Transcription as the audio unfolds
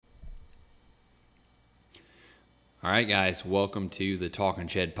All right, guys, welcome to the Talking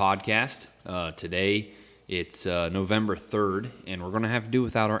Shed podcast. Today, it's November 3rd, and we're going to have to do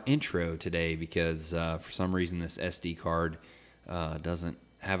without our intro today because for some reason this SD card doesn't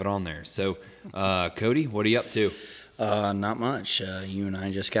have it on there. So, Cody, what are you up to? Not much. You and I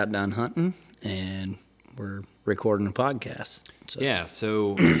just got done hunting, and we're recording a podcast. Yeah,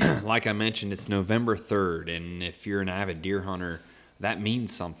 so like I mentioned, it's November 3rd, and if you're an avid deer hunter, that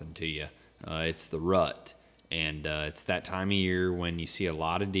means something to you. It's the rut. And it's that time of year when you see a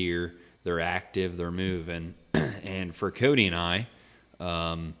lot of deer. They're active, they're moving. And for Cody and I,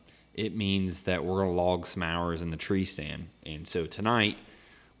 it means that we're going to log some hours in the tree stand. And so tonight,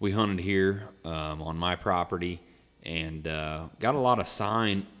 we hunted here on my property and got a lot of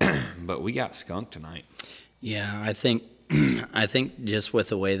sign, but we got skunked tonight. Yeah, I think just with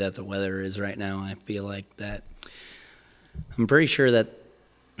the way that the weather is right now, I feel like that I'm pretty sure that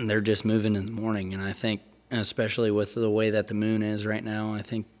they're just moving in the morning, and I think especially with the way that the moon is right now, I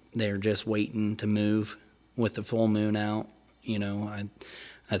think they're just waiting to move with the full moon out. You know,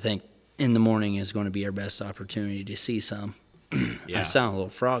 I think in the morning is going to be our best opportunity to see some. Yeah. I sound a little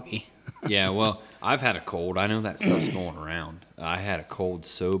froggy. Yeah, well, I've had a cold. I know that stuff's going around. I had a cold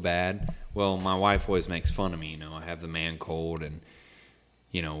so bad. Well, my wife always makes fun of me. You know, I have the man cold, and,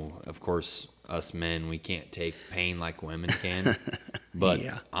 you know, of course, us men, we can't take pain like women can. But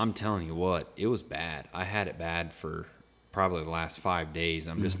yeah. I'm telling you what, it was bad. I had it bad for probably the last 5 days.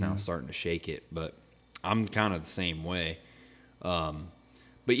 I'm just now starting to shake it, but I'm kind of the same way. But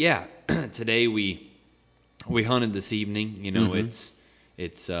yeah, today we hunted this evening. You know, it's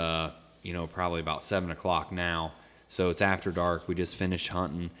you know, probably about 7 o'clock now, so it's after dark. We just finished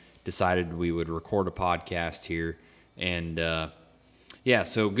hunting. Decided we would record a podcast here, and yeah.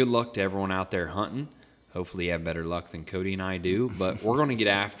 So good luck to everyone out there hunting. Hopefully you have better luck than Cody and I do, but we're going to get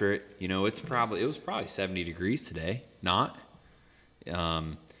after it. You know, it was probably 70 degrees today, not?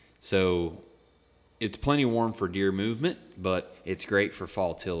 So it's plenty warm for deer movement, but it's great for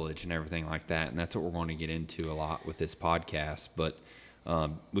fall tillage and everything like that, and that's what we're going to get into a lot with this podcast. But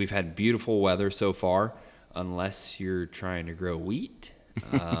we've had beautiful weather so far, unless you're trying to grow wheat.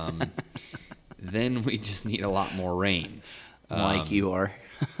 Then we just need a lot more rain. Like you are.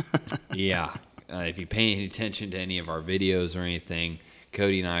 Yeah. If you pay any attention to any of our videos or anything,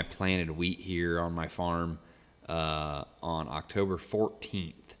 Cody and I planted wheat here on my farm on October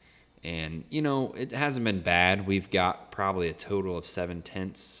 14th. And, you know, it hasn't been bad. We've got probably a total of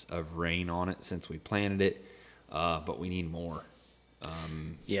 7/10 of rain on it since we planted it, but we need more.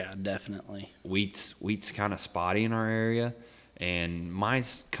 Yeah, definitely. Wheat's kind of spotty in our area, and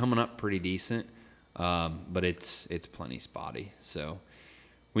mine's coming up pretty decent, but it's plenty spotty. So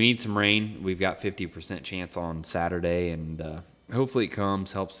we need some rain. We've got 50% chance on Saturday, and hopefully it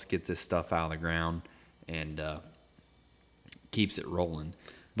comes, helps get this stuff out of the ground, and keeps it rolling.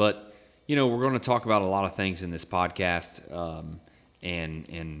 But, you know, we're going to talk about a lot of things in this podcast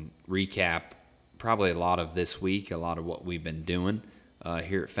and recap probably a lot of this week, a lot of what we've been doing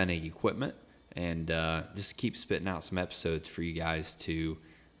here at Fennec Equipment, and just keep spitting out some episodes for you guys to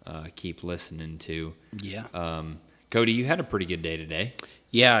keep listening to. Yeah. Cody, you had a pretty good day today.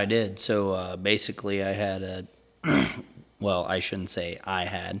 Yeah, I did. So basically I had well, I shouldn't say I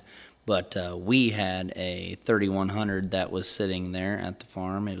had, but we had a 3100 that was sitting there at the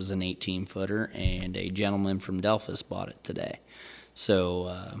farm. It was an 18-footer, and a gentleman from Delphus bought it today.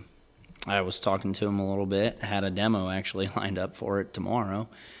 So I was talking to him a little bit, had a demo actually lined up for it tomorrow,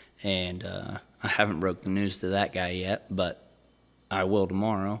 and I haven't broke the news to that guy yet, but I will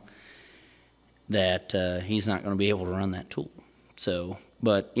tomorrow, that he's not going to be able to run that tool. So,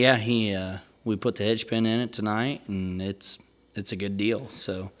 but yeah, we put the hitch pin in it tonight, and it's a good deal.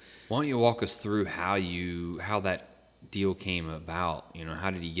 So, why don't you walk us through how that deal came about? You know, how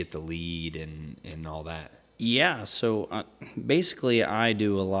did you get the lead and all that? Yeah, so basically I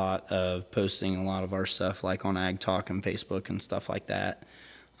do a lot of posting a lot of our stuff like on Ag Talk and Facebook and stuff like that,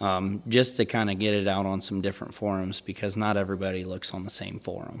 just to kind of get it out on some different forums, because not everybody looks on the same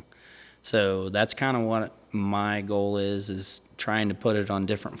forum. So that's kind of what my goal is trying to put it on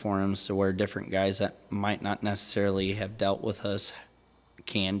different forums to where different guys that might not necessarily have dealt with us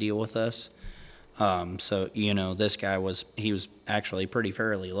can deal with us. So, you know, this guy was actually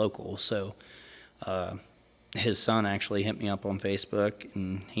fairly local. So his son actually hit me up on Facebook,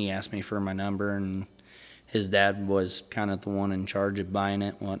 and he asked me for my number, and his dad was kind of the one in charge of buying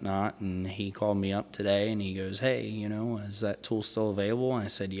it and whatnot, and he called me up today, and he goes, hey, you know, is that tool still available? And I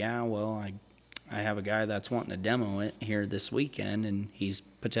said, yeah, well, I have a guy that's wanting to demo it here this weekend, and he's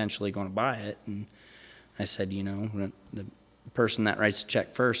potentially going to buy it. And I said, you know, the person that writes the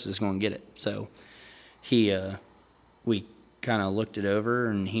check first is going to get it. So he we kind of looked it over,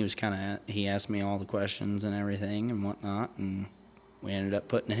 and he asked me all the questions and everything and whatnot, and we ended up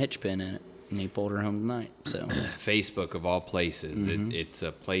putting a hitch pin in it, and he pulled her home tonight. So Facebook of all places, it's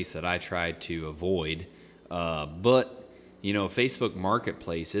a place that I try to avoid, but Facebook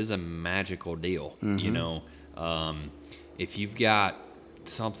Marketplace is a magical deal. If you've got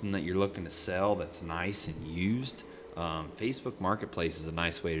something that you're looking to sell that's nice and used, Facebook Marketplace is a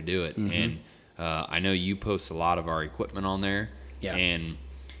nice way to do it. And I know you post a lot of our equipment on there. Yeah. And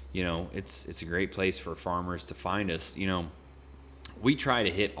it's a great place for farmers to find us. We try to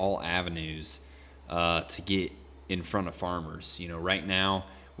hit all avenues to get in front of farmers. Right now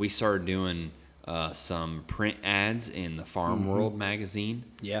we started doing some print ads in the Farm World magazine.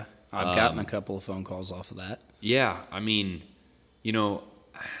 yeah, I've gotten a couple of phone calls off of that. Yeah, I mean,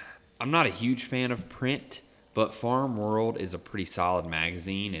 I'm not a huge fan of print, but Farm World is a pretty solid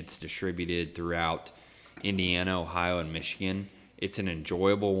magazine. It's distributed throughout Indiana, Ohio, and Michigan. It's an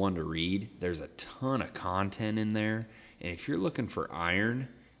enjoyable one to read. There's a ton of content in there. And if you're looking for iron,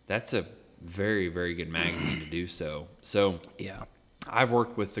 that's a very, very good magazine to do so. So Yeah. I've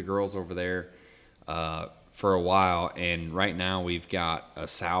worked with the girls over there for a while, and right now we've got a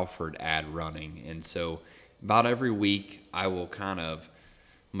Salford ad running. And so about every week I will kind of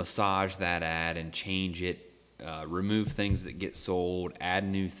massage that ad and change it, remove things that get sold, add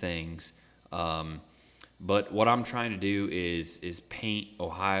new things. But what I'm trying to do is paint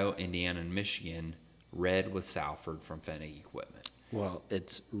Ohio, Indiana, and Michigan red with Salford from Fennec Equipment. Well,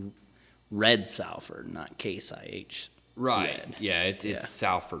 it's red Salford, not Case IH. Right. Red. Yeah, it's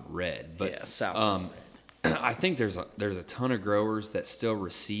Salford red. But Yeah, Salford red. I think there's a ton of growers that still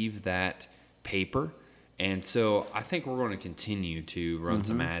receive that paper. And so I think we're going to continue to run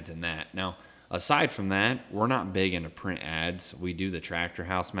some ads in that. Now, aside from that, we're not big into print ads. We do the Tractor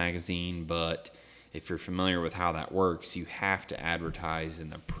House magazine, but if you're familiar with how that works, you have to advertise in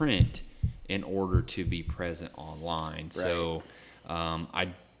the print in order to be present online. Right. So I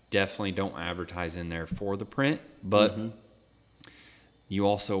definitely don't advertise in there for the print, but you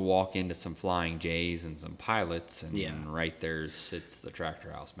also walk into some Flying J's and some Pilots, and right there sits the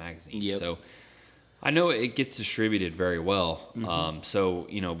Tractor House magazine. Yep. So I know it gets distributed very well. So,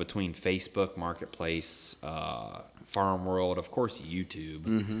 between Facebook Marketplace, Farm World, of course,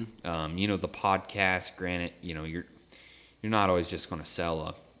 YouTube, the podcast, granted, you're not always just going to sell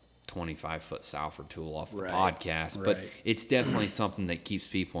a 25-foot Salford tool off the podcast, but it's definitely something that keeps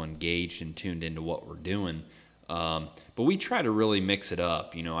people engaged and tuned into what we're doing. But we try to really mix it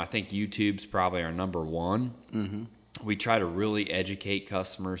up. I think YouTube's probably our number one. We try to really educate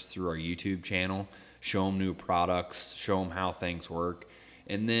customers through our YouTube channel, show them new products, show them how things work.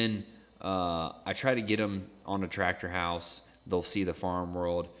 And then I try to get them on a Tractor House. They'll see the Farm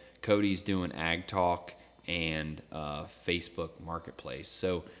World. Cody's doing Ag Talk and Facebook Marketplace.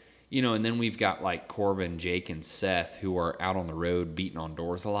 So, and then we've got like Corbin, Jake, and Seth who are out on the road beating on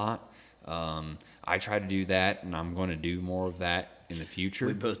doors a lot. I try to do that, and I'm going to do more of that in the future.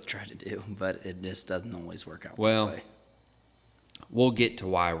 We both try to do, but it just doesn't always work out that way. We'll get to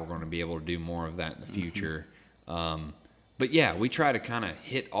why we're going to be able to do more of that in the future. But yeah, we try to kind of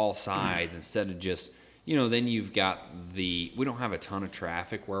hit all sides instead of just, then you've got we don't have a ton of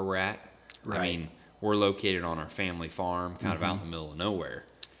traffic where we're at. Right. I mean, we're located on our family farm, kind of out in the middle of nowhere.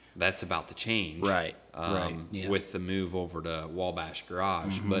 That's about to change. Right. Yeah. With the move over to Wabash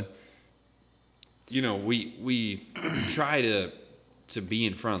Garage. But, we try to be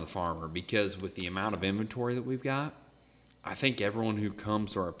in front of the farmer, because with the amount of inventory that we've got, I think everyone who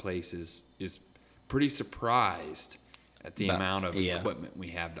comes to our place is pretty surprised at the amount of equipment we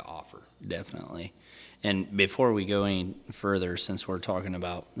have to offer. Definitely. And before we go any further, since we're talking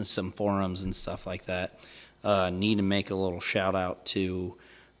about some forums and stuff like that, need to make a little shout out to,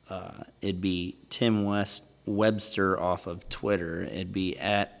 it'd be Tim Webster off of Twitter. It'd be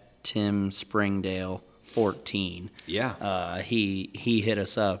at Tim Springdale 14. Yeah. He hit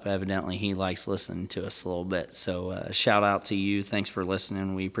us up. Evidently, he likes listening to us a little bit. So shout out to you. Thanks for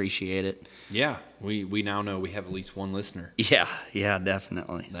listening. We appreciate it. Yeah. We now know we have at least one listener. Yeah,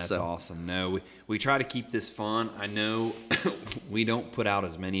 definitely. That's awesome. No, we try to keep this fun. I know we don't put out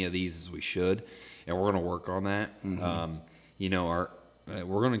as many of these as we should, and we're going to work on that. We're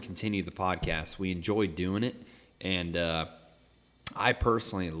going to continue the podcast. We enjoy doing it, and I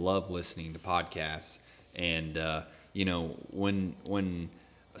personally love listening to podcasts. And when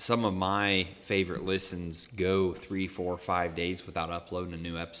some of my favorite listens go 3, 4, 5 days without uploading a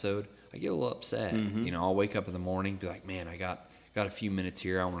new episode, I get a little upset. I'll wake up in the morning, be like, man, I got a few minutes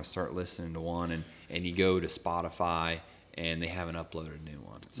here. I want to start listening to one. And you go to Spotify and they haven't uploaded a new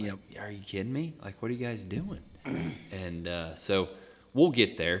one. It's like, are you kidding me? Like, what are you guys doing? And so we'll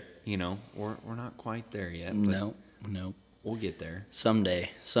get there. You know, we're not quite there yet. But No. we'll get there. Someday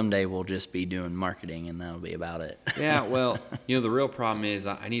we'll just be doing marketing, and that'll be about it. Yeah, well, you know, the real problem is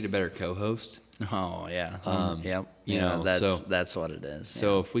I need a better co-host. Oh yeah. Yep. you Yeah, know, that's what it is.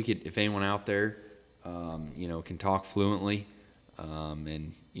 So if anyone out there, you know, can talk fluently,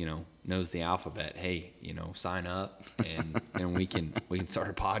 and you know knows the alphabet, hey, you know, sign up and we can start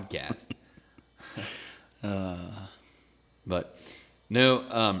a podcast. But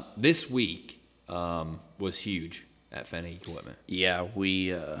no, this week was huge at Fennec Equipment. Yeah, we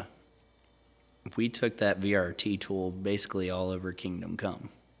took that VRT tool basically all over Kingdom Come.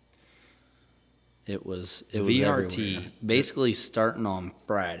 It was VRT everywhere. Basically starting on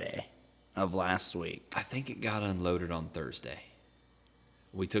Friday of last week. I think it got unloaded on Thursday.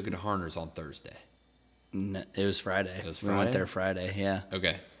 We took it to Harner's on Thursday. It was Friday. It was We went Friday? there Friday, yeah.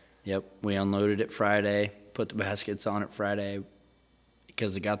 Okay. Yep, we unloaded it Friday, put the baskets on it Friday,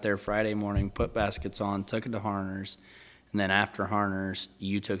 because it got there Friday morning, put baskets on, took it to Harner's, and then after Harner's,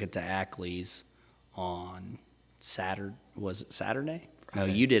 you took it to Ackley's on Saturday. Was it Saturday? No,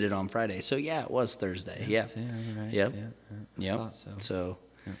 Friday. you did it on Friday. So yeah, it was Thursday. Yeah. Yeah, right. Yep. Yeah, I Yep. thought so. So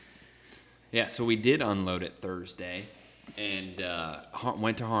Yeah, so we did unload it Thursday, and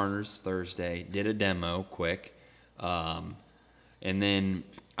went to Harner's Thursday, did a demo quick, and then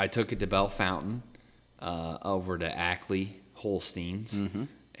I took it to Bell Fountain, over to Ackley Holsteins,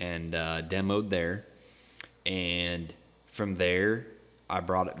 and demoed there, and from there I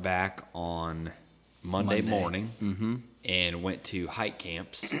brought it back on Monday morning, and went to hike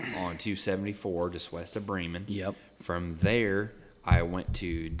camps on 274 just west of Bremen. Yep. From there, I went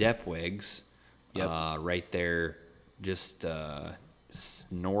to Depwigs, Yep. right there, just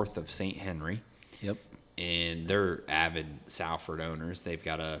north of St. Henry. yep. And they're avid Salford owners. They've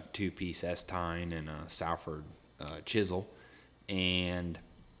got a 2-piece S-Tine and a Salford chisel. And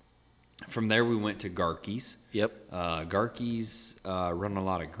from there, we went to Garkey's. Yep. Garkey's run a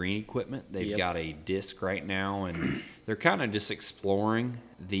lot of green equipment. They've Yep. got a disc right now, and they're kind of just exploring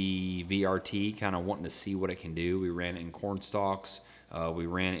the VRT, kind of wanting to see what it can do. We ran it in corn stalks. We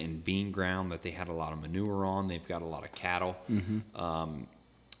ran it in bean ground that they had a lot of manure on. They've got a lot of cattle.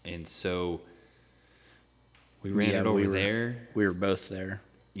 And so we ran it over there. We were both there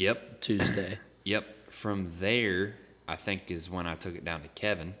Yep. Tuesday. Yep. From there, I think is when I took it down to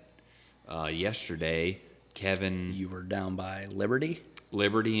Kevin. Yesterday, Kevin, You were down by Liberty.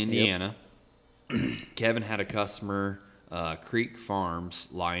 Liberty, Indiana. Kevin had a customer, Creek Farms,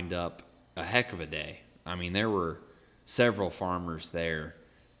 lined up a heck of a day. I mean, there were several farmers there,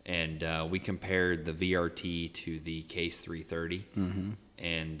 and we compared the VRT to the Case 330,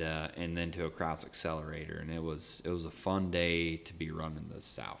 and then to a Krause accelerator, and it was a fun day to be running the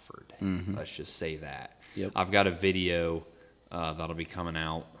Salford. Let's just say that. Yep. I've got a video that'll be coming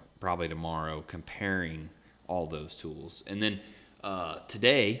out probably tomorrow comparing all those tools, and then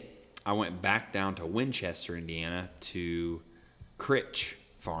today I went back down to Winchester, Indiana, to Critch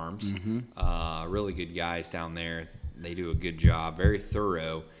Farms. Really good guys down there. They do a good job, very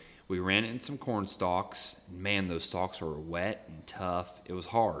thorough. We ran it in some corn stalks. Man, those stalks were wet and tough. It was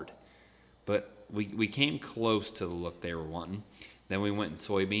hard, but we came close to the look they were wanting. Then we went in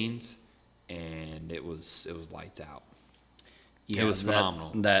soybeans, and it was lights out. Yeah, It was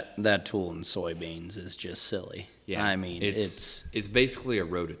phenomenal. That tool in soybeans is just silly. Yeah, I mean, it's basically a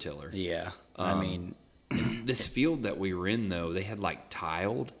rototiller. yeah. I mean, This field that we were in, though, they had like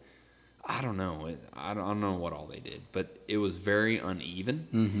tiled. I don't know. I don't know what all they did, but it was very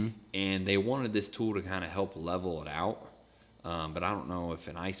uneven, and they wanted this tool to kind of help level it out. But I don't know if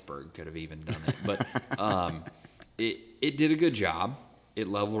an iceberg could have even done it. But it did a good job. It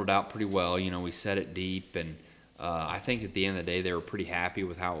leveled it out pretty well. You know, we set it deep, and I think at the end of the day, they were pretty happy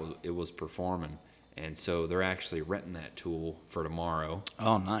with how it was performing. And so they're actually renting that tool for tomorrow.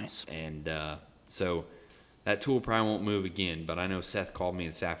 oh, nice. And so that tool probably won't move again, but I know Seth called me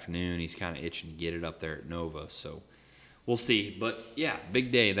this afternoon. He's kind of itching to get it up there at Nova, so we'll see. But yeah,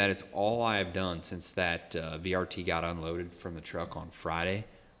 big day. That is all I have done since that VRT got unloaded from the truck on Friday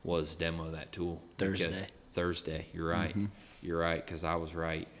was demo that tool. Thursday. You're right. You're right, because I was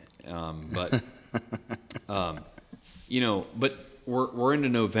right. But you know, but we're into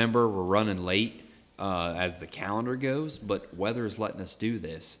November. We're running late as the calendar goes, but weather's letting us do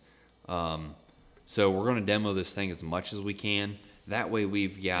this. So we're going to demo this thing as much as we can. That way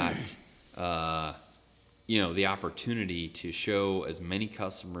we've got, you know, the opportunity to show as many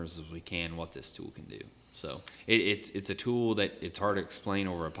customers as we can what this tool can do. So it's a tool that it's hard to explain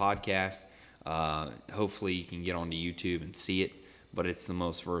over a podcast. Hopefully you can get onto YouTube and see it, but it's the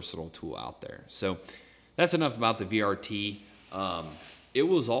most versatile tool out there. So that's enough about the VRT. It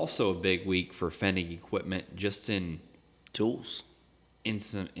was also a big week for Fennig Equipment, just in Tools.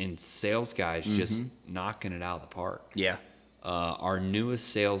 in sales guys just knocking it out of the park. Yeah. Our newest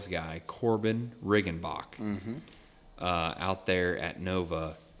sales guy, Corbin Riggenbach, out there at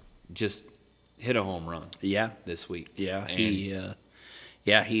Nova, just hit a home run. Yeah. This week. Yeah. And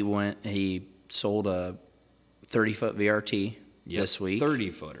He sold a 30-foot VRT this week.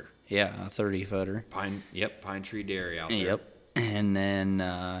 30-footer. Yeah, a 30-footer. Pine Tree Dairy out there. Yep. And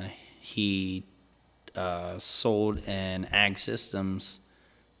then he sold an Ag Systems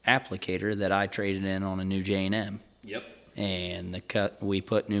applicator that I traded in on a new J&M. Yep. And we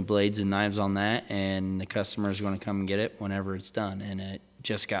put new blades and knives on that, and the customer's going to come and get it whenever it's done. And it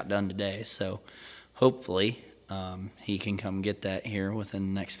just got done today, so hopefully he can come get that here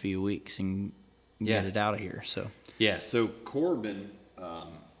within the next few weeks and get it out of here. So Corbin,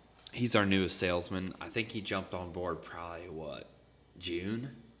 he's our newest salesman. I think he jumped on board probably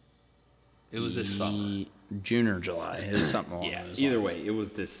June? It was this summer. June or July. It was something along those lines. Either way, it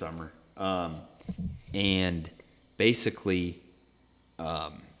was this summer. And basically,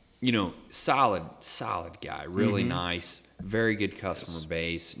 solid guy, really nice, very good customer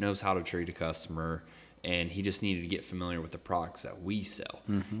base, knows how to treat a customer, and he just needed to get familiar with the products that we sell.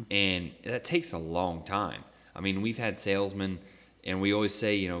 And that takes a long time. I mean, we've had salesmen, and we always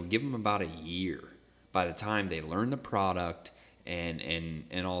say, give them about a year by the time they learn the product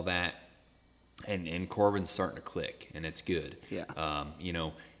and all that. And Corbin's starting to click, and it's good. Yeah.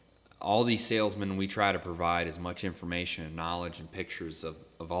 All these salesmen, we try to provide as much information and knowledge and pictures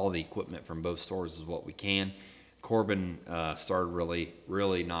of all the equipment from both stores as what we can. Corbin started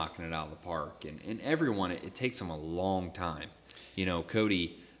really knocking it out of the park. And everyone, it takes them a long time.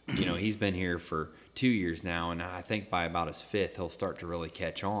 Cody, he's been here for 2 years now, and I think by about his fifth, he'll start to really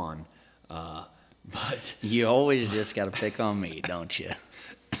catch on. But you always just got to pick on me, don't you?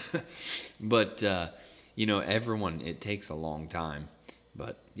 But, everyone, it takes a long time.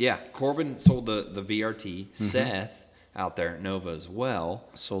 But, yeah, Corbin sold the VRT. Seth, out there at Nova as well,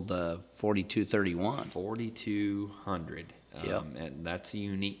 sold the 4231. 4200. Yep. And that's a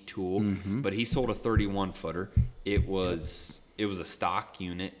unique tool. But he sold a 31-footer. It was a stock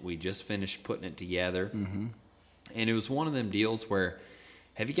unit. We just finished putting it together. And it was one of them deals where,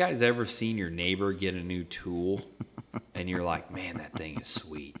 have you guys ever seen your neighbor get a new tool and you're like, man, that thing is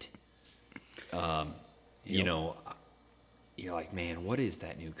sweet? You're like, man, what is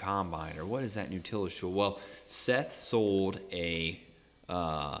that new combine or what is that new tillage tool? Well, Seth sold a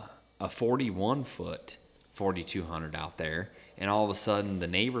 41-foot 4200 out there, and all of a sudden the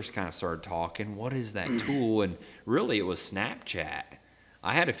neighbors kind of started talking, what is that tool? And really it was Snapchat.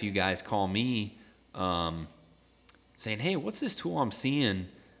 I had a few guys call me saying, hey, what's this tool I'm seeing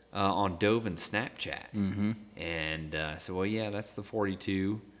on Dove and Snapchat? And I said, well, yeah, that's the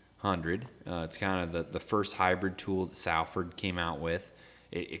 4200. It's kind of the first hybrid tool that Salford came out with.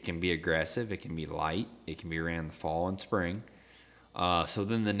 It can be aggressive. It can be light. It can be ran in the fall and spring. So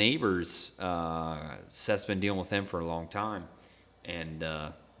then the neighbors, Seth's been dealing with them for a long time, and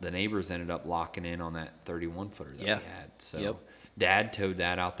the neighbors ended up locking in on that 31-footer that we had. So Dad towed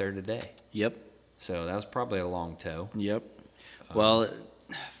that out there today. Yep. So that was probably a long tow. Yep. Well,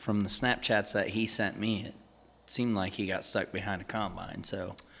 from the Snapchats that he sent me, it seemed like he got stuck behind a combine.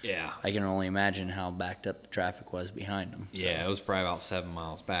 So yeah, I can only imagine how backed up the traffic was behind him. So. Yeah, it was probably about 7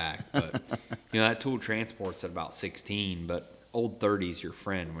 miles back. But that tool transport's at about 16. But Old 30's your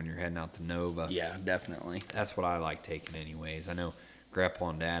friend when you're heading out to Nova. Yeah, definitely. That's what I like taking, anyways. I know Grandpa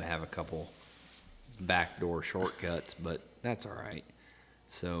and Dad have a couple backdoor shortcuts, but that's all right.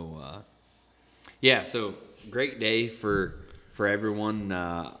 So so great day for everyone.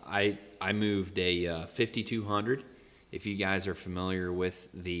 I moved a 5200. If you guys are familiar with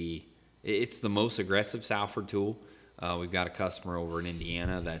it's the most aggressive Salford tool. We've got a customer over in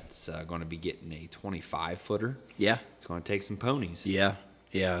Indiana that's going to be getting a 25-footer. Yeah. It's going to take some ponies. Yeah,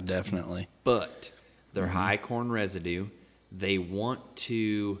 definitely. But they're high corn residue. They want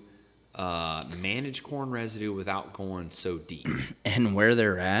to manage corn residue without going so deep. And where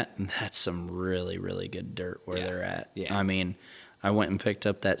they're at, that's some really, really good dirt where they're at. Yeah. I mean, I went and picked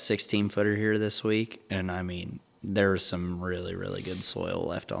up that 16-footer here this week, and I mean, there's some really, really good soil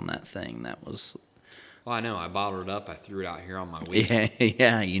left on that thing. That was... Well, I know. I bottled it up. I threw it out here on my week.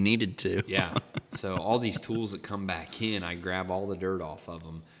 Yeah, you needed to. Yeah. So all these tools that come back in, I grab all the dirt off of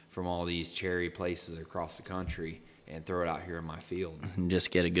them from all these cherry places across the country and throw it out here in my field. And just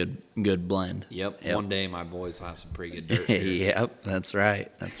get a good blend. Yep. One day my boys will have some pretty good dirt here. Yep, that's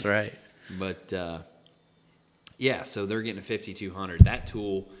right. But, so they're getting a 5200. That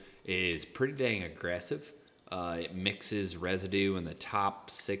tool is pretty dang aggressive. It mixes residue in the top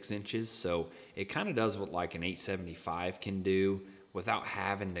 6 inches, so it kind of does what like an 875 can do without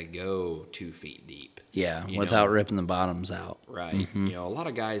having to go 2 feet deep. Yeah, you without know? ripping the bottoms out. Right. You know, a lot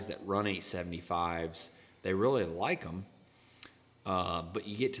of guys that run 875s, they really like them. But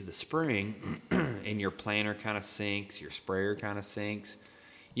you get to the spring and your planter kind of sinks, your sprayer kind of sinks,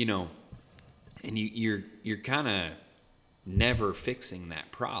 you know, and you're kind of never fixing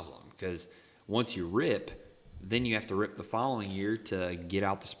that problem, because once you rip, then you have to rip the following year to get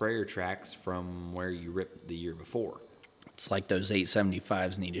out the sprayer tracks from where you ripped the year before. It's like those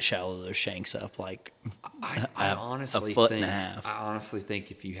 875s need to shallow those shanks up like I honestly a foot think, and a half. I honestly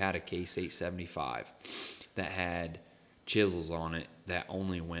think if you had a Case 875 that had chisels on it that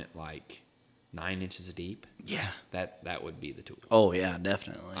only went like 9 inches deep, Yeah. that would be the tool. Oh, yeah,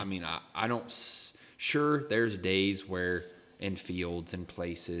 definitely. I mean, I don't. Sure, there's days where in fields and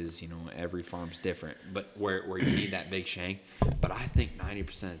places, you know, every farm's different, but where you need that big shank. But I think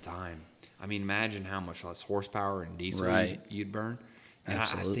 90% of the time, I mean, imagine how much less horsepower and diesel Right. you'd burn. And I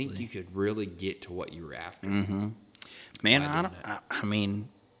think Absolutely. you could really get to what you were after. Man, I mean,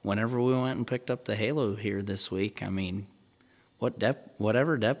 whenever we went and picked up the Halo here this week, I mean,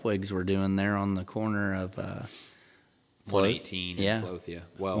 whatever Depwigs were doing there on the corner of 118 yeah, in Flothia.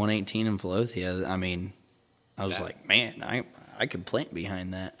 Well, 118 in Flothia, I mean, I was That- like, man, I could plant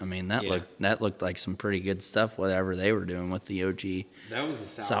behind that. I mean, that Yeah. looked like some pretty good stuff, whatever they were doing with the OG. that was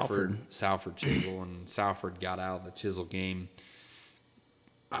the Salford Chisel, and Salford got out of the chisel game.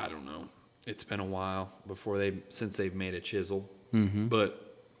 I don't know. It's been a while since they've made a chisel,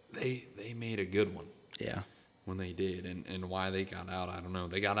 but they made a good one Yeah. when they did, and why they got out, I don't know.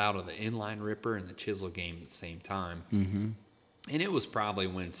 They got out of the inline ripper and the chisel game at the same time. And it was probably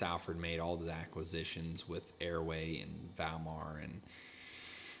when Salford made all the acquisitions with Airway and Valmar, and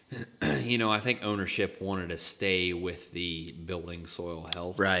you know, I think ownership wanted to stay with the building soil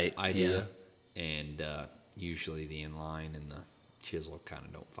health Right, idea, and usually the inline and the chisel kind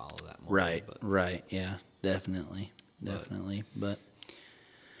of don't follow that model. Right, But right, yeah, definitely. But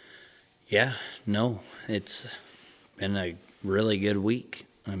yeah, no, it's been a really good week.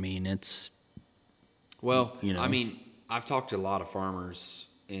 I mean, it's well, you know. I mean, I've talked to a lot of farmers,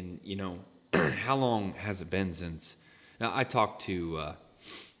 and you know, how long has it been since? Now, I talked to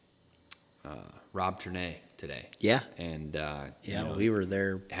Rob Tournay today. Yeah. And you Yeah, know, we were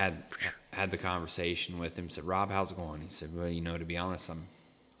there. had the conversation with him. Said, Rob, how's it going? He said, well, you know, to be honest,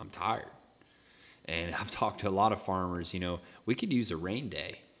 I'm tired. And I've talked to a lot of farmers. You know, we could use a rain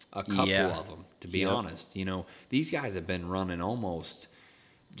day, a couple Yeah. of them, to be Yep. honest. You know, these guys have been running almost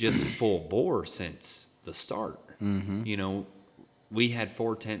just full bore since the start. You know, we had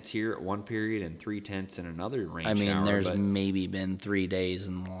 4 tenths here at one period and 3 tenths in another rain I mean, shower. there's but maybe been 3 days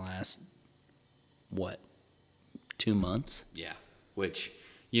in the last 2 months. yeah, which,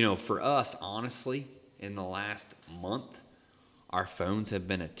 you know, for us, honestly, in the last month, our phones have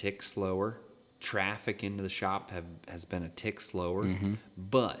been a tick slower. Traffic into the shop has been a tick slower.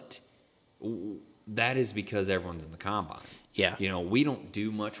 But that is because everyone's in the combine. Yeah. You know, we don't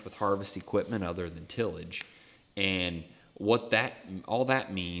do much with harvest equipment other than tillage. And what all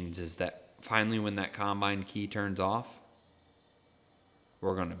that means is that finally when that combine key turns off,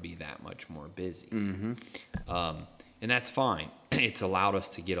 we're going to be that much more busy. And that's fine. It's allowed us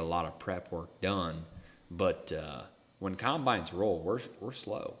to get a lot of prep work done. But when combines roll, we're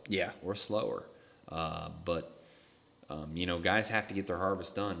slow. Yeah. We're slower. But you know, guys have to get their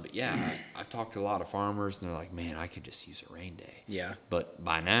harvest done. But yeah, I've talked to a lot of farmers, and they're like, man, I could just use a rain day. Yeah. But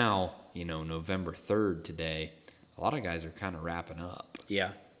by now, you know, November 3rd today, a lot of guys are kind of wrapping up.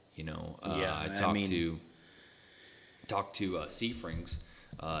 Yeah. You know, Yeah, I I talked mean- to Seafrings.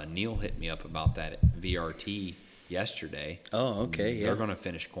 Neil hit me up about that VRT yesterday. Oh, okay. Yeah. They're going to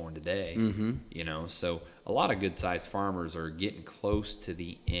finish corn today. You know, so a lot of good sized farmers are getting close to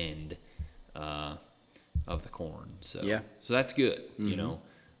the end of the corn. So Yeah. so that's good. You know,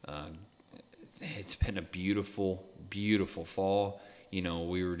 it's been a beautiful, beautiful fall. You know,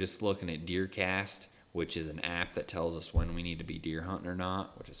 we were just looking at DeerCast, which is an app that tells us when we need to be deer hunting or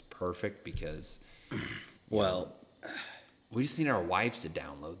not, which is perfect because Well, we just need our wives to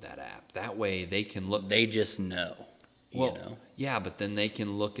download that app. That way they can look. they just know. Well, you know. yeah, but then they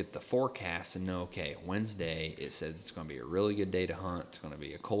can look at the forecast and know, okay, Wednesday it says it's going to be a really good day to hunt. It's going to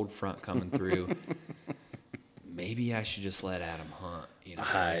be a cold front coming through. Maybe I should just let Adam hunt. You know,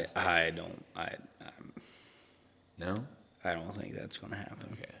 no. I don't think that's going to happen.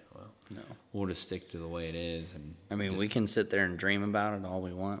 Okay, well, No. we'll just stick to the way it is. And I mean, we just- can sit there and dream about it all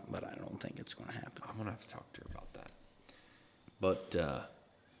we want, but I don't think it's going to happen. I'm gonna have to talk to her about that. But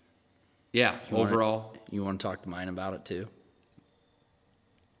Yeah, overall, You want to talk to mine about it too?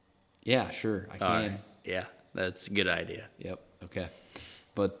 yeah, sure, I All can. right. Yeah, that's a good idea. Yep. Okay.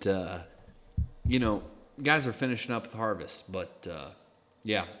 But you know, guys are finishing up with harvest, but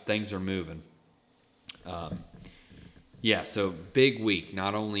yeah, things are moving. Yeah, so big week,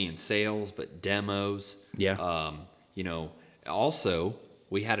 not only in sales but demos. Yeah. You know, also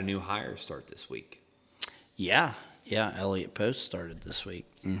we had a new hire start this week. Yeah. Yeah. Elliot Post started this week.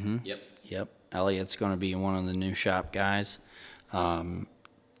 Mm-hmm. Yep. Yep. Elliot's going to be one of the new shop guys.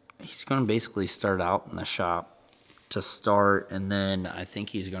 He's going to basically start out in the shop to start, and then I think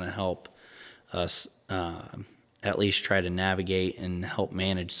he's going to help us at least try to navigate and help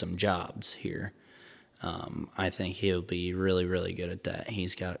manage some jobs here. I think he'll be really, really good at that.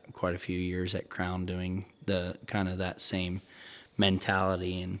 He's got quite a few years at Crown doing the kind of that same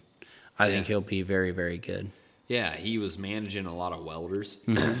mentality, and I think he'll be very, very good. Yeah, he was managing a lot of welders,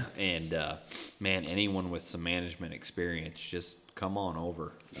 and man, anyone with some management experience, just come on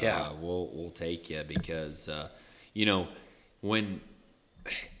over. Yeah. We'll take you because you know, when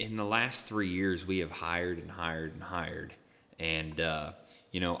in the last 3 years we have hired and hired and hired, and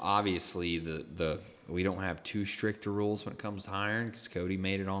you know, obviously the we don't have too strict rules when it comes to hiring because Cody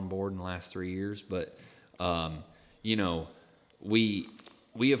made it on board in the last 3 years, but you know, we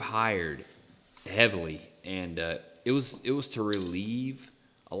have hired heavily, and it was to relieve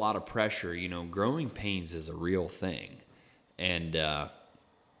a lot of pressure. You know, growing pains is a real thing, and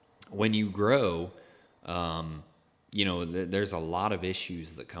when you grow, you know, there's a lot of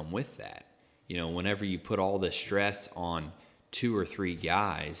issues that come with that. You know, whenever you put all this stress on 2 or 3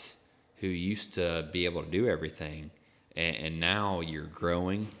 guys who used to be able to do everything, and now you're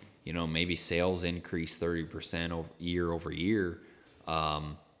growing, you know, maybe sales increase 30% year over year,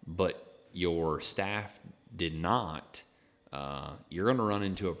 but your staff did not, you're going to run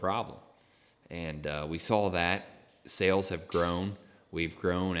into a problem. And we saw that sales have grown. We've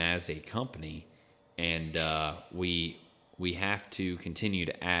grown as a company, and we have to continue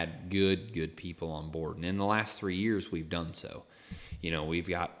to add good people on board. And in the last 3 years, we've done so. You know, we've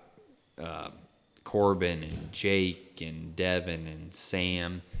got Corbin and Jake and Devin and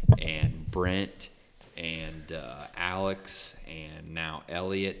Sam and Brent and Alex and now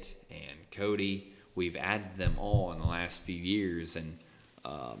Elliot and Cody. We've added them all in the last few years, and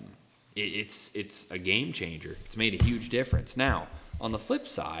it's a game changer. It's made a huge difference. Now, on the flip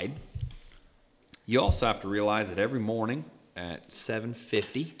side, you also have to realize that every morning at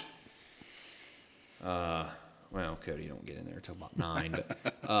 7:50, well, Cody, you don't get in there until about 9,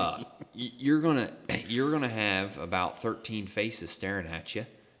 but you're gonna have about 13 faces staring at you,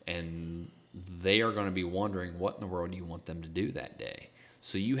 and they are going to be wondering what in the world you want them to do that day.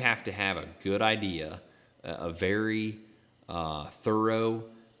 So you have to have a good idea, a very thorough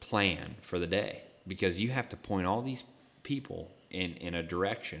plan for the day, because you have to point all these people in a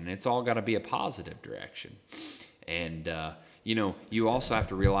direction. It's all got to be a positive direction. And, you know, you also have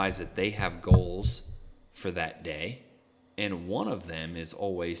to realize that they have goals for that day. And one of them is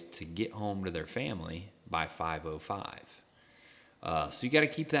always to get home to their family by 5:05. So you got to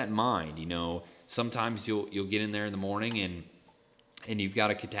keep that in mind. You know, sometimes you'll get in there in the morning and you've got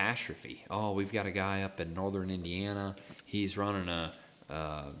a catastrophe. Oh, we've got a guy up in northern Indiana. He's running a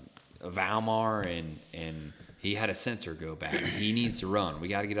Valmar, and he had a sensor go bad. He needs to run. We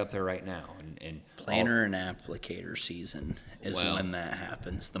got to get up there right now. And Planter and applicator season is when that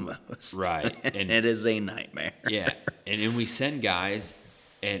happens the most. Right. And it is a nightmare. Yeah. And then we send guys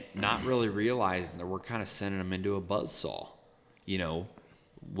and not really realizing that we're kind of sending them into a buzzsaw. You know,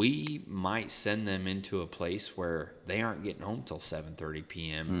 we might send them into a place where they aren't getting home till 7:30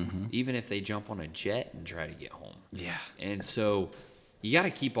 p.m., even if they jump on a jet and try to get home. Yeah. And so you got to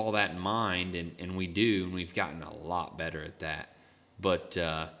keep all that in mind, and we do, and we've gotten a lot better at that. But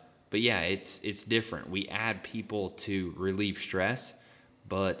yeah, it's different. We add people to relieve stress,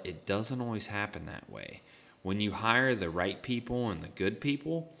 but it doesn't always happen that way. When you hire the right people and the good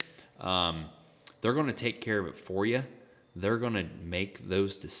people, they're going to take care of it for you. They're going to make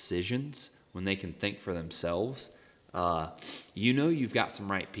those decisions when they can think for themselves. You know you've got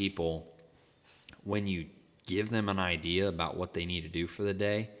some right people when you give them an idea about what they need to do for the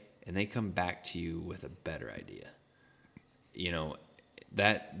day, and they come back to you with a better idea. You know,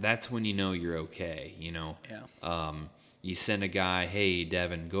 that's when you know you're okay, you know. Yeah. You send a guy, hey,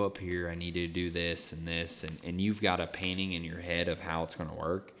 Devin, go up here. I need to do this, and you've got a painting in your head of how it's going to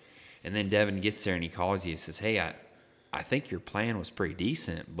work. And then Devin gets there and he calls you and says, hey, I think your plan was pretty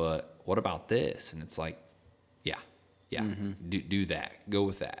decent, but what about this? And it's like, yeah, do that. Go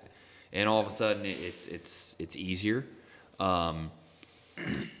with that. And all of a sudden, it's easier. But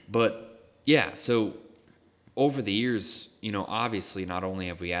yeah, so over the years, obviously not only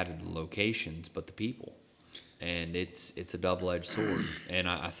have we added the locations, but the people, and it's a double-edged sword. And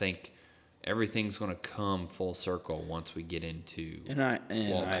I think everything's going to come full circle once we get into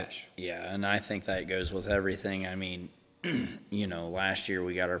Wabash. And I think that goes with everything. I mean, last year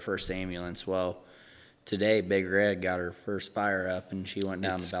we got our first ambulance. Well, today Big Red got her first fire up, and she went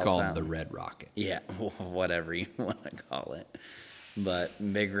down It's to Bell called Fountain. the Red Rocket. Yeah, whatever you want to call it. But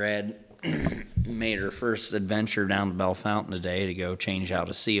Big Red made her first adventure down to Bell Fountain today to go change out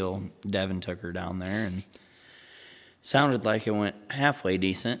a seal. Devin took her down there, and sounded like it went halfway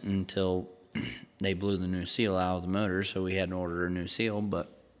decent until they blew the new seal out of the motor, so we had to order a new seal.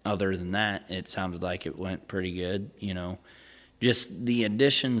 But other than that, it sounded like it went pretty good. Just the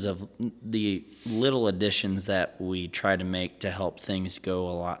additions of the little additions that we try to make to help things go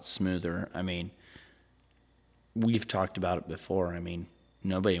a lot smoother. I mean, we've talked about it before. I mean,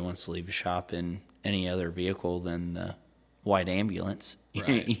 nobody wants to leave a shop in any other vehicle than the white ambulance.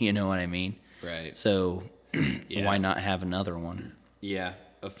 Right. You know what I mean? Right. So Yeah. why not have another one? Yeah,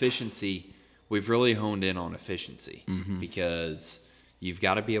 efficiency. We've really honed in on efficiency because you've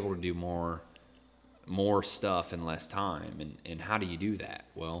got to be able to do more stuff in less time. And how do you do that?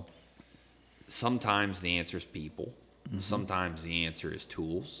 Well, sometimes the answer is people. Sometimes the answer is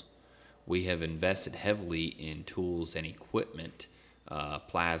tools. We have invested heavily in tools and equipment,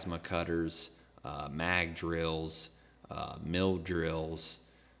 plasma cutters, mag drills, mill drills,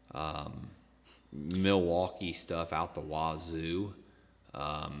 Milwaukee stuff out the wazoo.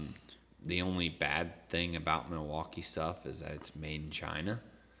 The only bad thing about Milwaukee stuff is that it's made in China.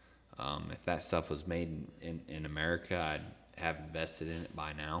 If that stuff was made in America, I'd have invested in it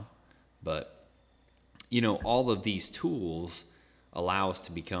by now. But, all of these tools allow us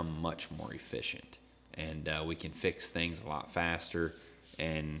to become much more efficient. And we can fix things a lot faster.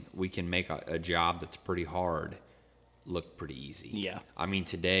 And we can make a job that's pretty hard look pretty easy. Yeah. I mean,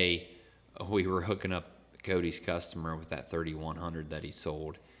 today we were hooking up Cody's customer with that 3100 that he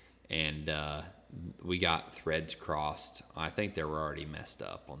sold. And we got threads crossed. I think they were already messed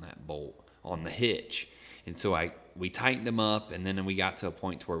up on that bolt on the hitch, and so we tightened them up, and then we got to a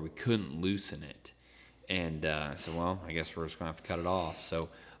point to where we couldn't loosen it, and I said, well, I guess we're just gonna have to cut it off. So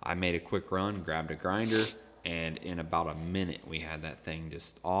I made a quick run, grabbed a grinder, and in about a minute we had that thing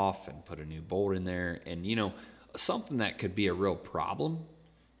just off and put a new bolt in there. And something that could be a real problem,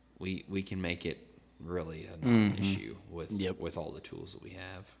 we can make it really a non-issue with all the tools that we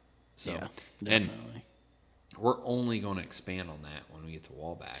have. So, Yeah, and definitely. we're only going to expand on that when we get to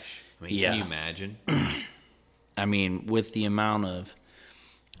Wabash. I mean, Yeah. can you imagine? I mean, with the amount of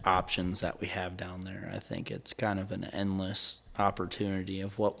options that we have down there, I think it's kind of an endless opportunity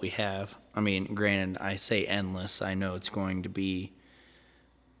of what we have. I mean, granted, I say endless. I know it's going to be,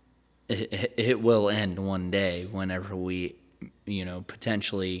 it will end one day whenever we,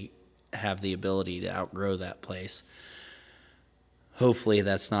 potentially have the ability to outgrow that place. Hopefully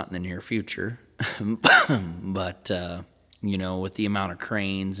that's not in the near future. But, with the amount of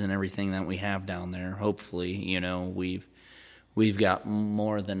cranes and everything that we have down there, hopefully, we've got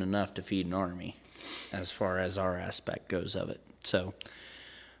more than enough to feed an army as far as our aspect goes of it. So,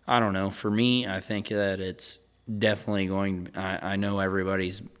 I don't know. For me, I think that it's definitely I know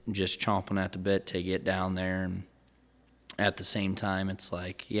everybody's just chomping at the bit to get down there. And at the same time, it's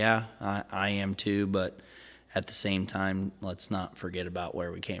like, yeah, I am too, but at the same time, let's not forget about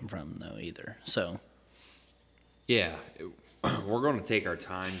where we came from, though, either. So, Yeah, we're going to take our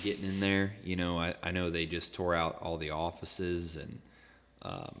time getting in there. I know they just tore out all the offices, and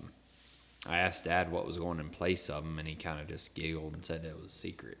I asked Dad what was going in place of them, and he kind of just giggled and said it was a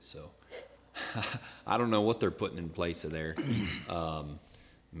secret. So I don't know what they're putting in place of there.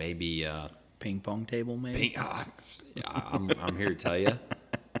 Maybe ping pong table, maybe? I'm here to tell you,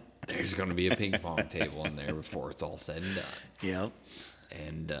 there's going to be a ping pong table in there before it's all said and done. Yep.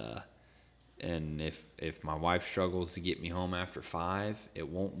 And if my wife struggles to get me home after 5, it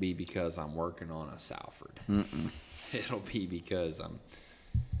won't be because I'm working on a Salford. It'll be because I'm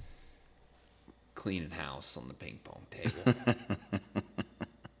cleaning house on the ping pong table.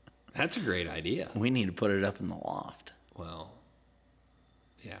 That's a great idea. We need to put it up in the loft. Well,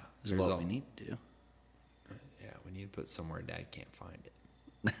 yeah. Is what we need to do. Yeah, we need to put somewhere Dad can't find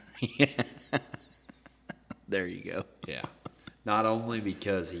it. Yeah. There you go. Yeah. Not only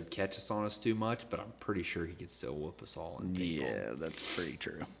because he'd catch us on us too much, but I'm pretty sure he could still whoop us all in ping pong. Yeah, that's pretty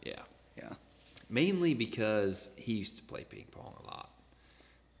true. Yeah. Yeah. Mainly because he used to play ping pong a lot.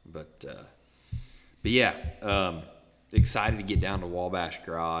 But yeah, excited to get down to Wabash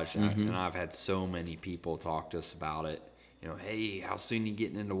Garage. And I've had so many people talk to us about it. hey, how soon you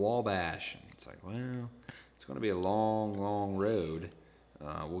getting into Wabash? And it's like, well, it's going to be a long, long road.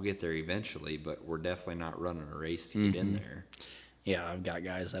 We'll get there eventually, but we're definitely not running a race to get in there. Yeah, I've got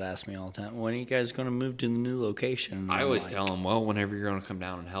guys that ask me all the time, when are you guys going to move to the new location? And I I'm always like, tell them, well, whenever you're going to come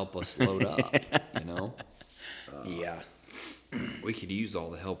down and help us load up, yeah. we could use all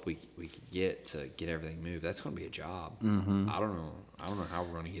the help we could get to get everything moved. That's going to be a job. I don't know how we're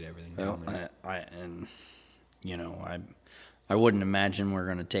going to get everything Well, down there. I wouldn't imagine we're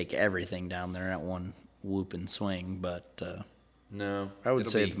going to take everything down there at one whoop and swing, but No, I would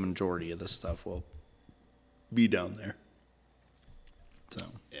it'll say be- the majority of the stuff will be down there. So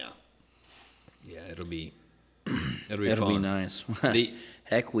yeah, it'll be it'll be fun. nice. The-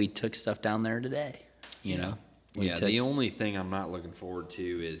 Heck, we took stuff down there today. You know. We Yeah, took- the only thing I'm not looking forward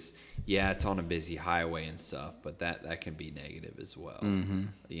to is, it's on a busy highway and stuff, but that can be negative as well.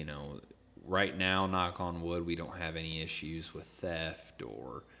 Right now, knock on wood, we don't have any issues with theft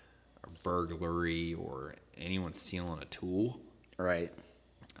or burglary or anyone stealing a tool. Right.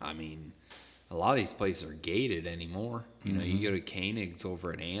 I mean, a lot of these places are gated anymore. You go to Koenig's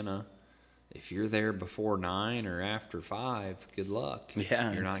over at Anna. If you're there before 9 or after 5, good luck.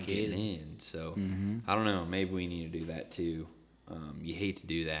 Yeah, You're it's not getting gated. in. So, I don't know. Maybe we need to do that too. You hate to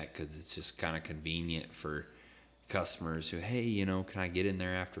do that because it's just kind of convenient for customers who, hey, can I get in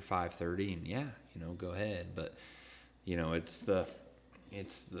there after 5:30? And go ahead. But, it's the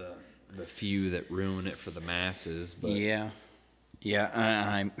few that ruin it for the masses. But Yeah. You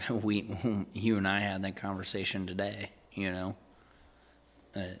and I had that conversation today.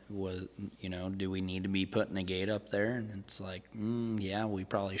 Was do we need to be putting a gate up there? And it's like, yeah, we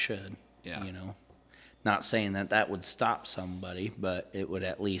probably should. Yeah. Not saying that would stop somebody, but it would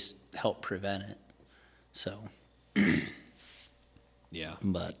at least help prevent it. So, yeah.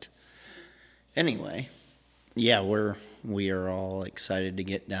 but anyway, yeah, we are all excited to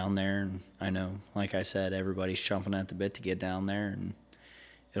get down there, and I know, like I said, everybody's chomping at the bit to get down there, and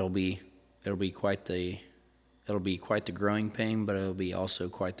it'll be quite the growing pain, but it'll be also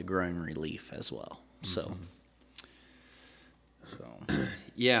quite the growing relief as well. So,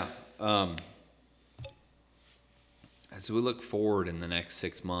 Yeah. As we look forward in the next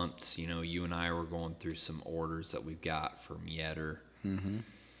 6 months, you and I were going through some orders that we've got from Yetter.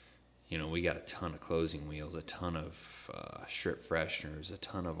 We got a ton of closing wheels, a ton of strip fresheners, a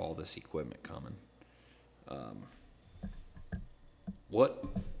ton of all this equipment coming. What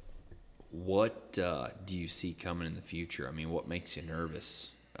do you see coming in the future? I mean, what makes you nervous?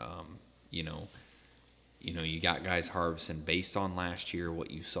 You got guys harvesting based on last year, what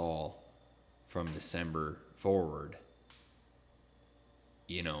you saw from December forward.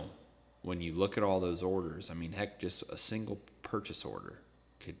 When you look at all those orders, I mean, heck, just a single purchase order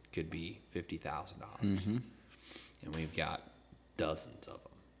could be $50,000. And we've got dozens of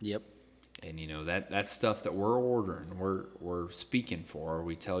them. yep. And that's stuff that we're ordering, we're speaking for.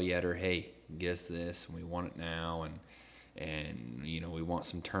 We tell Yetter, hey, get us this, and we want it now, and we want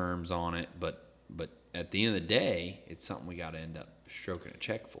some terms on it. But at the end of the day, it's something we got to end up stroking a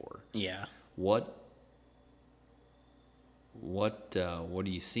check for. Yeah. What are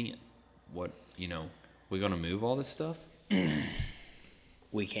you seeing? We gonna move all this stuff?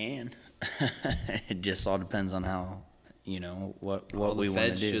 We can. It just all depends on how, what Well, we the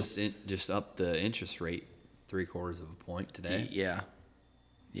want to Fed's do. just up the interest rate 0.75 point today. Yeah.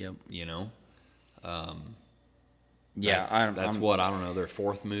 Yep. Yeah, I'm, what I don't know, their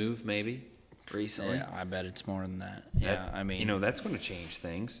fourth move maybe recently. Yeah, I bet it's more than that. Yeah, I mean, that's going to change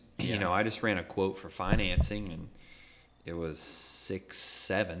things. Yeah. I just ran a quote for financing, and it was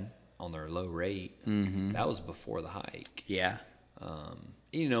 6.7 on their low rate. That was before the hike. yeah,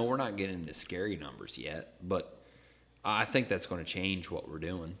 We're not getting into scary numbers yet, but I think that's going to change what we're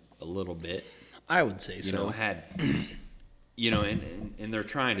doing a little bit. I would say so. And they're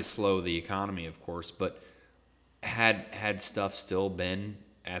trying to slow the economy, of course, but had stuff still been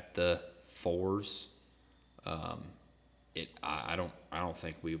at the 4s, I don't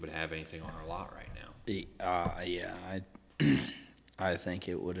think we would have anything on our lot right now. Yeah, I think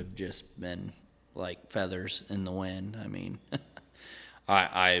it would have just been like feathers in the wind. I mean,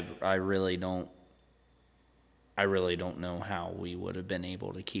 I really don't know how we would have been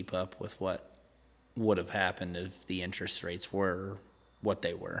able to keep up with what would have happened if the interest rates were what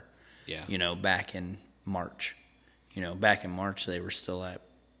they were. Yeah. Back in March. Back in March they were still at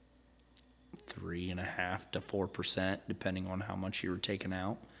 3.5% to 4%, depending on how much you were taking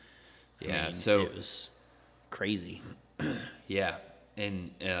out. Yeah, it was crazy. Yeah,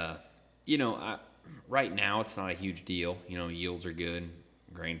 and right now it's not a huge deal. Yields are good,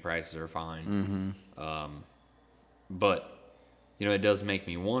 grain prices are fine. But, it does make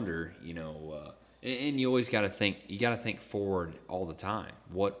me wonder, and you always got to think, forward all the time.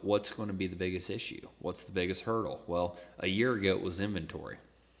 What's going to be the biggest issue? What's the biggest hurdle? Well, a year ago it was inventory.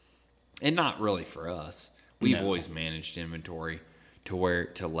 And not really for us. We've always managed inventory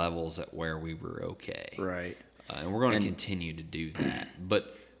to levels at where we were okay. Right. And we're going to continue to do that.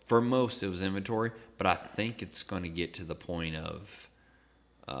 But for most, it was inventory. But I think it's going to get to the point of,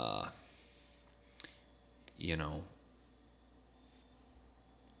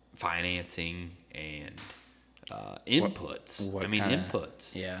 financing and inputs.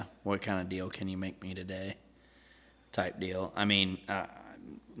 Inputs. Yeah. What kind of deal can you make me today? Type deal.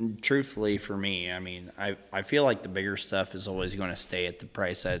 Truthfully, for me, I feel like the bigger stuff is always going to stay at the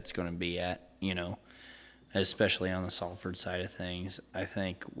price that it's going to be at, especially on the Salford side of things. I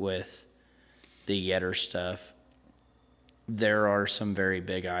think with the Yetter stuff, there are some very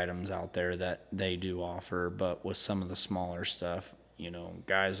big items out there that they do offer, but with some of the smaller stuff,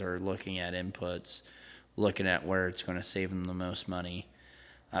 guys are looking at inputs, looking at where it's going to save them the most money.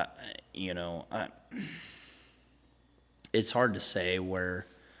 It's hard to say where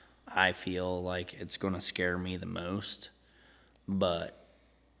I feel like it's going to scare me the most, but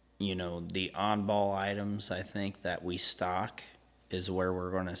the oddball items I think that we stock is where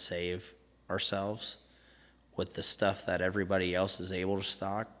we're going to save ourselves with the stuff that everybody else is able to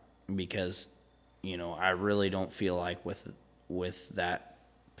stock, because I really don't feel like with that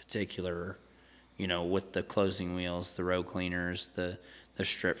particular, with the closing wheels, the road cleaners, the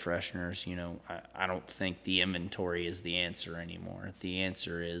strip fresheners, I don't think the inventory is the answer anymore. The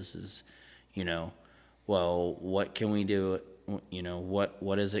answer is well, what can we do?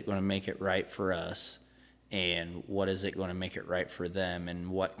 What is it going to make it right for us, and what is it going to make it right for them, and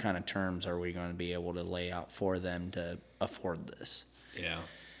what kind of terms are we going to be able to lay out for them to afford this? Yeah.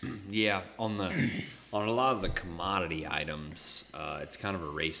 On a lot of the commodity items, it's kind of a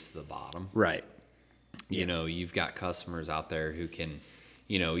race to the bottom. Right. You've got customers out there who can,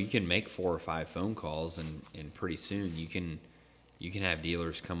 you can make 4 or 5 phone calls, and pretty soon you can have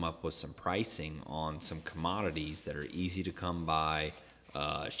dealers come up with some pricing on some commodities that are easy to come by,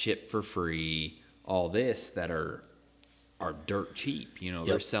 ship for free, all this that are dirt cheap.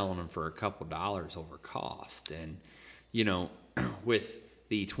 They're selling them for a couple dollars over cost. And, with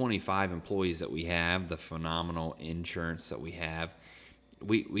the 25 employees that we have, the phenomenal insurance that we have,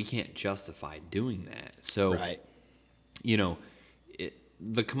 we can't justify doing that. So, right.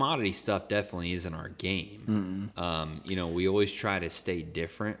 The commodity stuff definitely isn't our game. We always try to stay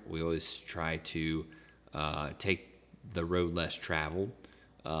different. We always try to take the road less traveled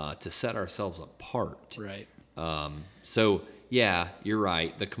to set ourselves apart. Right. So, yeah, you're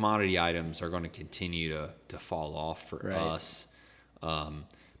right. The commodity items are going to continue to fall off for us.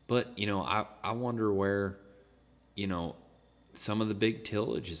 But, I wonder where, some of the big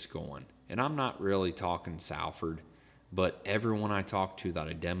tillage is going. And I'm not really talking Salford, but everyone I talk to that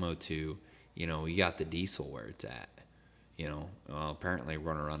I demo to, you got the diesel where it's at. Apparently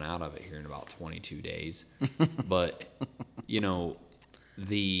we're going to run out of it here in about 22 days. But,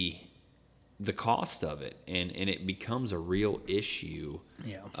 the cost of it, and it becomes a real issue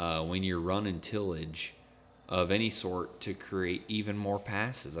when you're running tillage of any sort to create even more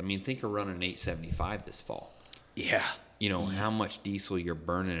passes. Think of running an 875 this fall. Yeah. How much diesel you're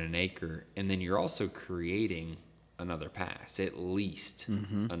burning an acre, and then you're also creating another pass, at least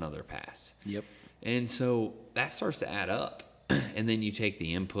another pass. Yep. And so that starts to add up. And then you take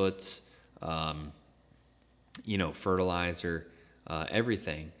the inputs, fertilizer,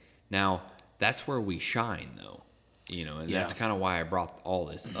 everything. Now, that's where we shine, though. And that's kind of why I brought all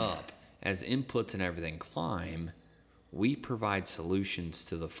this up. As inputs and everything climb, we provide solutions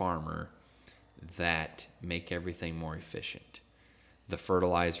to the farmer that make everything more efficient. The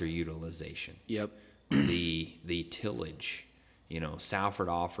fertilizer utilization. Yep. The tillage. Salford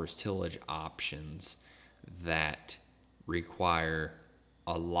offers tillage options that require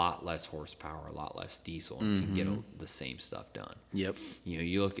a lot less horsepower, a lot less diesel, and can get the same stuff done. Yep.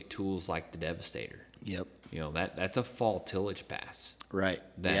 You look at tools like the Devastator. Yep. That's a fall tillage pass. Right.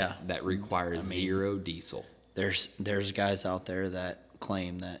 That requires zero diesel. There's guys out there that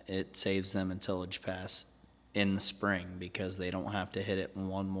claim that it saves them a tillage pass in the spring because they don't have to hit it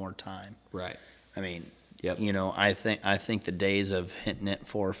one more time. Right. Yep. I think the days of hitting it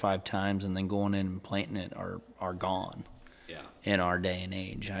 4 or 5 times and then going in and planting it are gone. Yeah. In our day and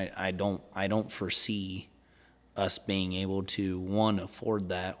age, I don't foresee us being able to afford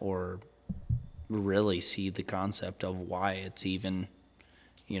that, or really see the concept of why it's even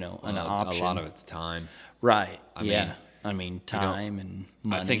an option. A lot of it's time. Right. Time and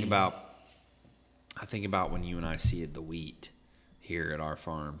money. I think about when you and I seeded the wheat here at our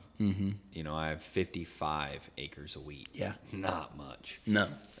farm. Mm-hmm. You know, I have 55 acres of wheat. Yeah. Not much. No.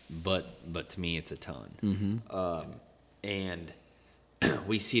 But to me, it's a ton. Mm-hmm. And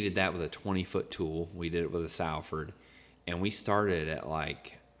we seeded that with a 20-foot tool. We did it with a Salford. And we started at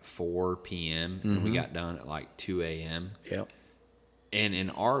like 4 p.m. and we got done at like 2 a.m. Yep. And in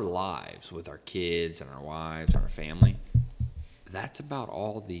our lives, with our kids and our wives and our family, that's about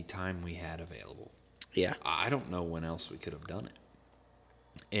all the time we had available. Yeah. I don't know when else we could have done it.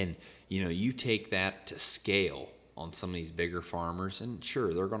 And, you know, you take that to scale on some of these bigger farmers, and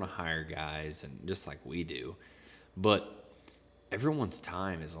sure, they're going to hire guys, and just like we do. But everyone's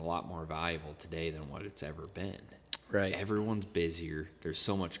time is a lot more valuable today than what it's ever been. Right. Everyone's busier. There's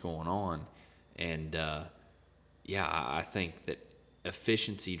so much going on. And, yeah, I think that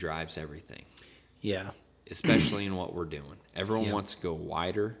efficiency drives everything. Yeah. Especially in what we're doing. Everyone Yep. wants to go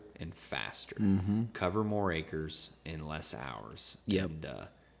wider and faster, cover more acres in less hours. Yep.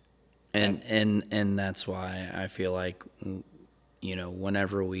 And that's why I feel like, you know,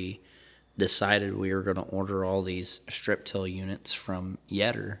 whenever we decided we were going to order all these strip till units from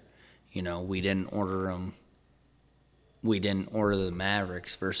Yetter, you know, we didn't order the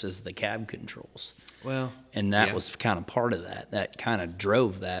Mavericks versus the cab controls. Well, And that yeah. was kind of part of that. That kind of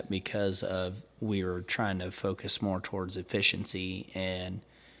drove that because of we were trying to focus more towards efficiency and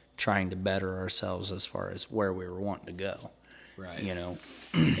trying to better ourselves as far as where we were wanting to go. Right. You know,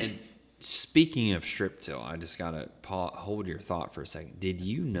 And speaking of strip till, I just got to hold your thought for a second. Did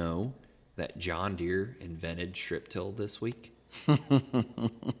you know that John Deere invented strip till this week?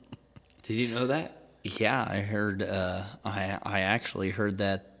 Did you know that? yeah, I heard. I actually heard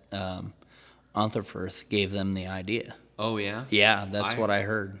that Unterfirth gave them the idea. Oh, yeah? Yeah, that's what I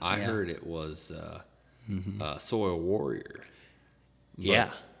heard. I Yeah. heard it was Soil Warrior.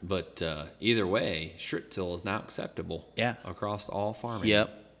 Yeah. But either way, strip till is now acceptable. Yeah. Across all farming.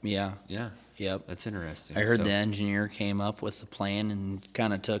 Yep. Yeah. Yeah. Yep. That's interesting. I heard So- the engineer came up with the plan and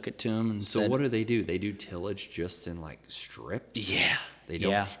kind of took it to him and So said, what do? They do tillage just in like strips? Yeah. They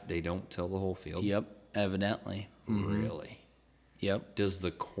don't. Yeah. They don't till the whole field. "Yep, evidently." Really? Yep. Does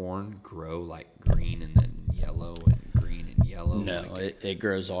the corn grow like green and then yellow and green and yellow? No, Like, it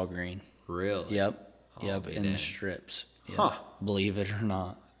grows all green. really? Yep. I'll Yep. be In the damned. strips. Yep. Huh. Believe it or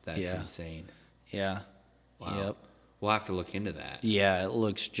not. That's yeah. insane. Yeah. Wow. Yep. We'll have to look into that. Yeah, it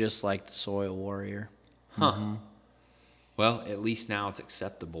looks just like the Soil Warrior. Huh. Well, at least now it's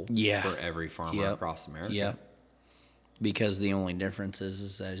acceptable Yeah. for every farmer Yep. across America. Yep. Because the only difference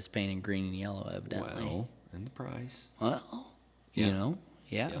is that it's painted green and yellow, evidently. Well, and the price. Well, Yeah. you know,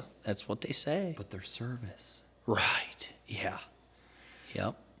 yeah, Yeah. that's what they say. But their service. Right. Yeah.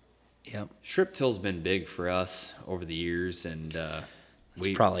 Yep. Yep. Strip till's been big for us over the years, and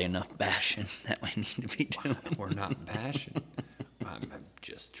It's probably enough bashing that we need to be doing. we're not passionate. I'm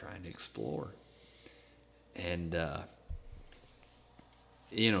just trying to explore. And,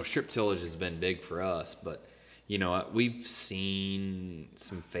 you know, strip tillage has been big for us, but, you know, we've seen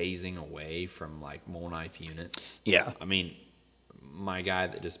some phasing away from like mole knife units. Yeah. I mean, my guy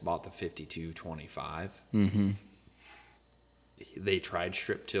that just bought the 5225, they tried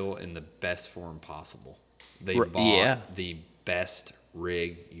strip till in the best form possible. They bought yeah. the best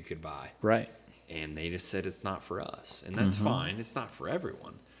rig you could buy. Right. And they just said it's not for us. And that's fine. It's not for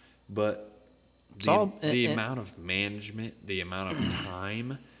everyone. But the amount of management, the amount of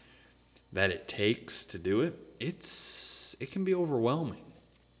time that it takes to do it, it can be overwhelming.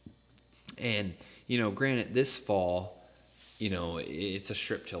 And, you know, granted, this fall, you know, it's a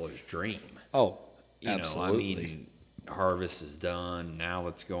strip tiller's dream. Oh, You absolutely. know, I mean, harvest is done. Now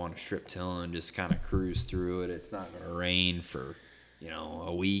let's go on a strip till and just kind of cruise through it. It's not going to rain for, you know,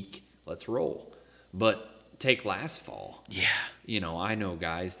 a week. Let's roll. But take last fall. Yeah. You know, I know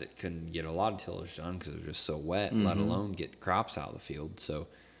guys that couldn't get a lot of tillage done because it was just so wet, let alone get crops out of the field. So,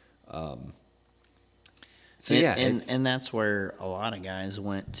 yeah. And that's where a lot of guys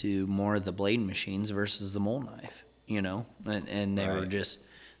went to more of the blade machines versus the mole knife, you know, and they were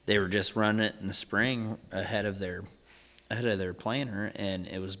Right. just running it in the spring ahead of their planter, and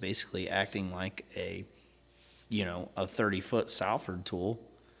it was basically acting like a 30-foot Salford tool,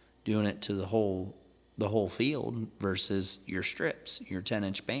 doing it to the whole field versus your strips, your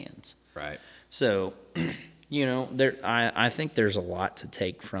 10-inch bands. Right. So, you know, I think there's a lot to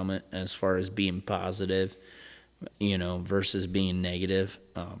take from it as far as being positive, you know, versus being negative.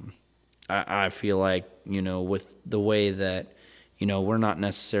 I feel like, you know, with the way that, you know, we're not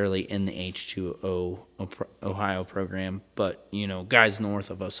necessarily in the H2O Ohio program, but, you know, guys north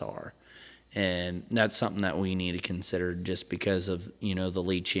of us are. And that's something that we need to consider just because of, the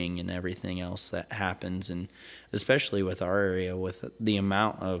leaching and everything else that happens. And especially with our area, with the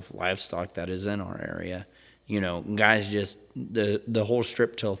amount of livestock that is in our area, guys just, the whole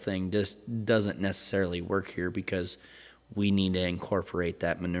strip till thing just doesn't necessarily work here because we need to incorporate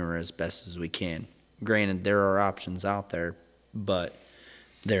that manure as best as we can. Granted, there are options out there, but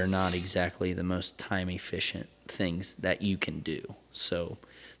they're not exactly the most time efficient things that you can do. So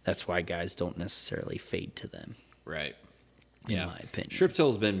that's why guys don't necessarily fade to them. Right. In my opinion. Strip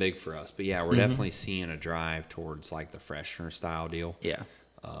till's been big for us, but yeah, we're definitely seeing a drive towards like the freshener style deal. Yeah.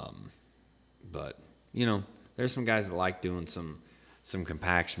 But there's some guys that like doing some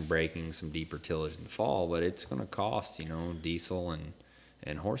compaction breaking, some deeper tillage in the fall, but it's going to cost diesel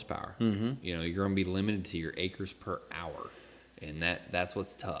and horsepower. You're going to be limited to your acres per hour, and that's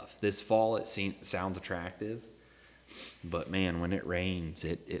what's tough. This fall it sounds attractive, but man, when it rains,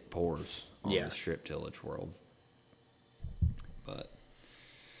 it pours on the strip tillage world. But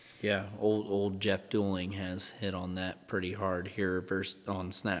yeah, old Jeff Dueling has hit on that pretty hard here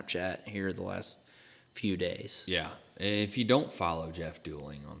on Snapchat here the last few days. yeah, if you don't follow Jeff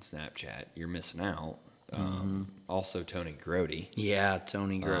Dueling on Snapchat, you're missing out. Also, Tony Grody. Yeah,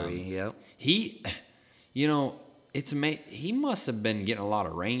 Tony Grody. Yep. He, it's amazing. He must have been getting a lot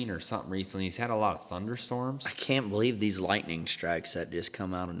of rain or something recently. He's had a lot of thunderstorms. I can't believe these lightning strikes that just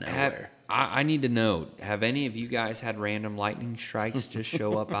come out of nowhere. I need to know, have any of you guys had random lightning strikes just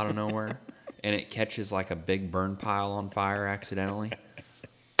show up out of nowhere and it catches like a big burn pile on fire accidentally?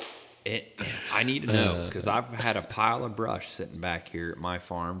 I need to know because I've had a pile of brush sitting back here at my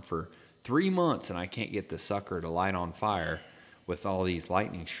farm for 3 months and I can't get the sucker to light on fire with all these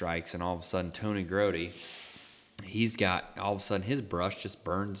lightning strikes, and all of a sudden Tony Grody, he's got, all of a sudden his brush just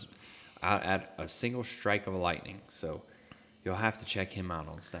burns out at a single strike of lightning. So you'll have to check him out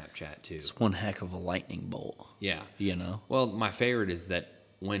on Snapchat too. It's one heck of a lightning bolt. Yeah. Well, my favorite is that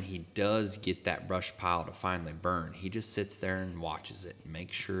when he does get that brush pile to finally burn, he just sits there and watches it and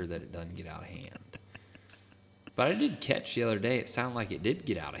makes sure that it doesn't get out of hand. But I did catch the other day, it sounded like it did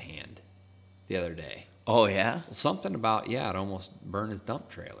get out of hand the other day. Oh, yeah? Well, something about, it almost burned his dump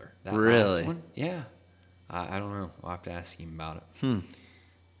trailer. That really? last one? Yeah. I don't know. I'll have to ask him about it.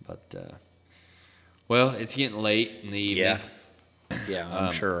 But, well, it's getting late in the evening. Yeah,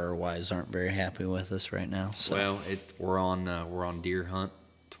 I'm sure our wives aren't very happy with us right now. So. Well, we're on deer hunt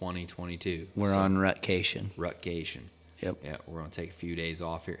 2022. We're on rutcation. Rutcation. Yep. Yeah, we're gonna take a few days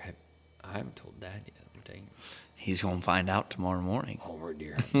off here. I haven't told Dad yet. We're taking. He's gonna find out tomorrow morning. Oh, we're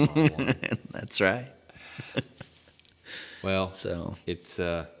deer hunting tomorrow morning. That's right. Well, so it's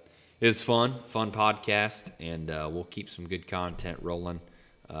fun podcast, and we'll keep some good content rolling.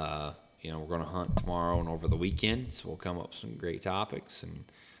 We're going to hunt tomorrow and over the weekend, so we'll come up with some great topics and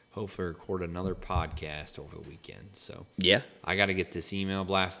hopefully record another podcast over the weekend. So yeah, I got to get this email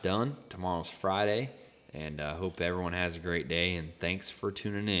blast done. Tomorrow's Friday, and I hope everyone has a great day, and thanks for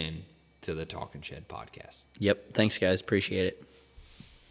tuning in to the Talking Shed podcast. Yep. Thanks, guys. Appreciate it.